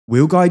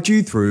We'll guide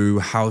you through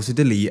how to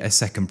delete a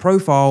second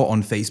profile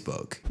on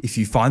Facebook. If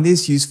you find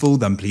this useful,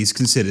 then please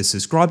consider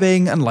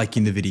subscribing and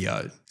liking the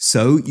video.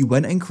 So you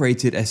went and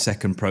created a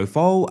second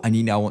profile and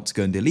you now want to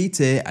go and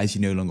delete it as you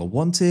no longer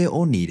want it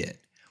or need it.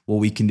 What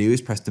we can do is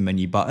press the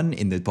menu button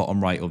in the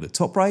bottom right or the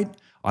top right.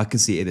 I can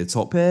see it at the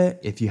top here.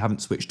 If you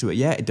haven't switched to it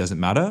yet, it doesn't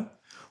matter.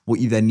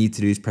 What you then need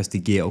to do is press the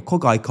gear or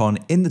cog icon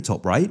in the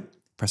top right,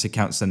 press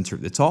account center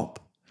at the top,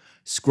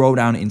 scroll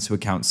down into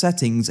account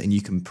settings and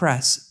you can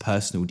press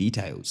personal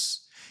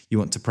details. You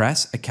want to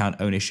press account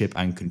ownership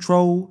and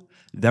control,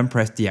 then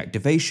press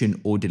deactivation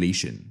or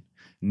deletion.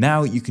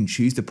 Now you can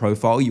choose the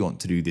profile you want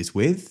to do this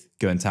with,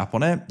 go and tap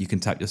on it, you can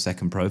tap your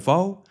second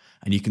profile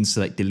and you can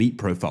select delete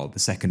profile, the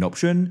second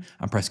option,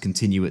 and press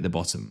continue at the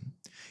bottom.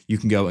 You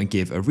can go and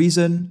give a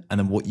reason and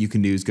then what you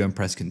can do is go and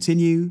press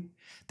continue.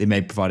 They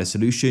may provide a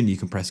solution, you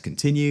can press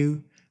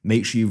continue.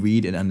 Make sure you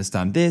read and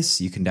understand this,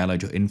 you can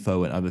download your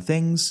info and other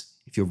things.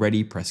 If you're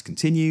ready, press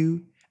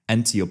continue,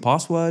 enter your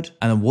password,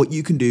 and then what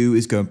you can do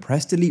is go and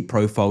press delete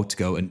profile to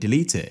go and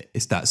delete it.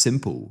 It's that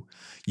simple.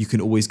 You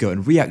can always go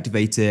and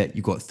reactivate it.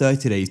 You've got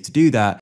 30 days to do that.